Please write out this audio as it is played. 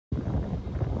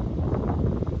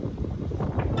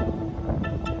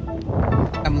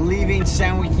I'm leaving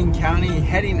San Joaquin County,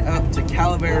 heading up to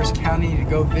Calaveras County to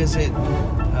go visit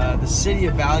the city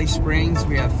of Valley Springs.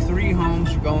 We have 3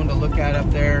 homes we're going to look at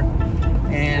up there.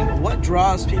 And what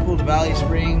draws people to Valley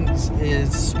Springs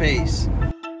is space.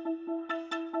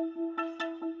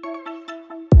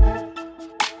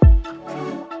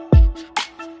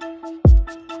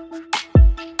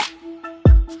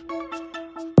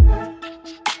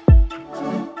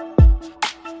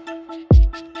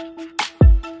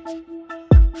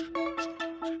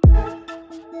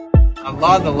 A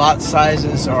lot of the lot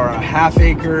sizes are a ½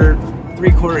 acre,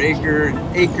 3/4 acre,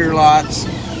 acre lots,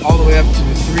 all the way up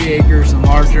to 3 acres and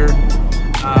larger.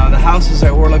 The houses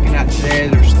that we're looking at today,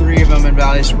 there's 3 of them in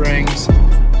Valley Springs.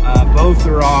 Both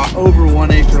are over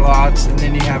 1 acre lots, and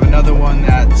then you have another one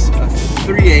that's a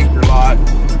 3 acre lot.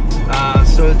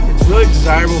 So it's really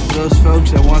desirable for those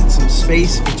folks that want some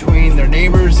space between their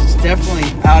neighbors. It's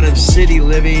definitely out of city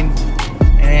living,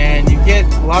 and you get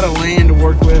a lot of land to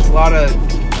work with, a lot of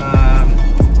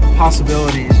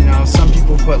possibilities. You know, some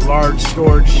people put large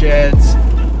storage sheds,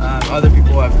 other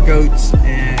people have goats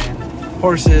and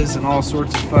horses and all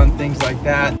sorts of fun things like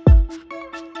that.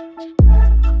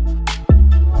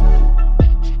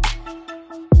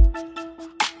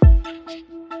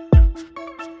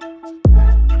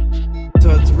 So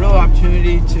it's a real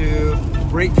opportunity to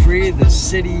break free of the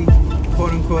city,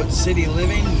 quote unquote, city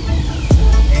living,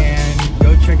 and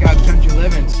go check out country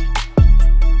living.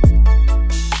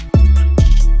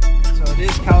 It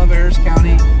is Calaveras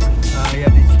County. You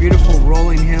have these beautiful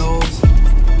rolling hills,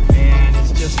 and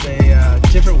it's just a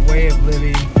different way of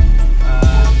living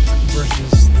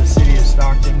versus the city of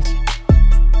Stockton.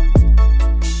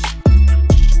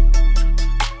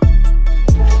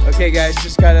 Okay guys,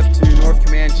 just got up to North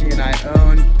Comanche and I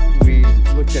own. We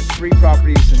looked at 3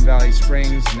 properties in Valley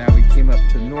Springs. Now we came up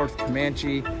to North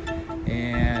Comanche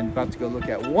and about to go look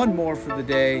at 1 more for the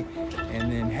day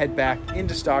and then head back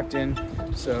into Stockton.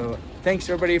 So thanks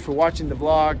everybody for watching the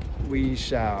vlog. We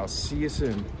shall see you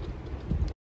soon.